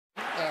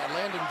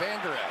Van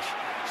Der Esch.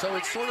 So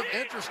it's sort of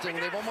interesting.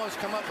 They've almost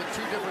come up with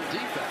two different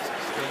defenses.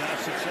 Without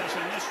success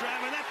in this drive,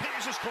 and that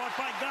pass is caught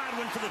by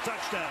Godwin for the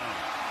touchdown.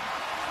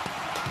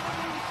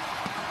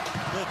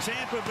 The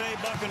Tampa Bay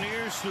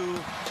Buccaneers, who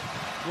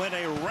went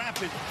a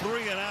rapid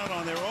 3-and-out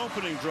on their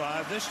opening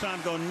drive, this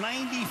time go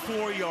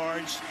 94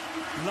 yards,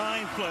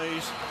 9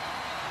 plays,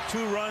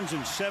 2 runs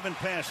and 7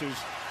 passes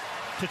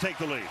to take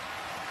the lead.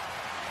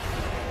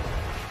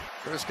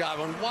 Chris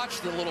Godwin, watch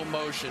the little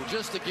motion.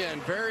 Just again,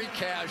 very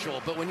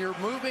casual. But when you're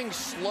moving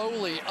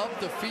slowly up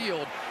the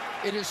field,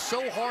 it is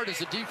so hard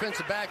as a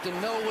defensive back to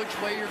know which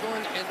way you're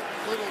going. And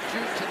little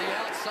juke to the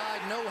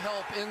outside, no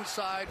help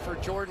inside for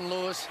Jordan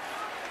Lewis.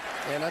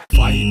 And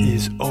fight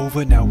is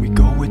over, now we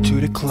going to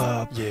the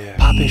club. Yeah.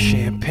 Popping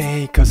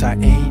champagne, cause I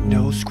ain't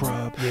no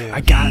scrub. Yeah. I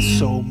got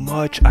so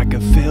much, I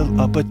can fill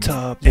up a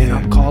tub. Yeah. And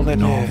I'm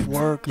calling off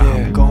work,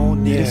 I'm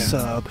gon' need a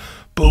sub.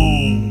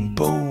 Boom,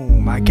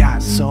 boom, I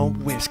got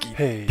some whiskey.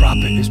 Hey.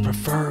 Dropping is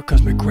preferred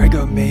cause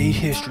McGregor made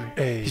history.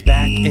 Hey. He's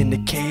back in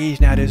the cage,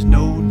 now there's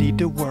no need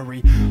to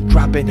worry.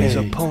 Dropping his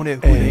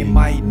opponent who they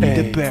might need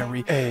to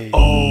bury.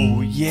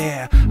 Oh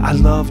yeah, I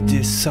love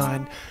this,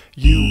 son.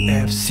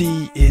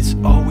 UFC is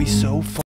always so fun.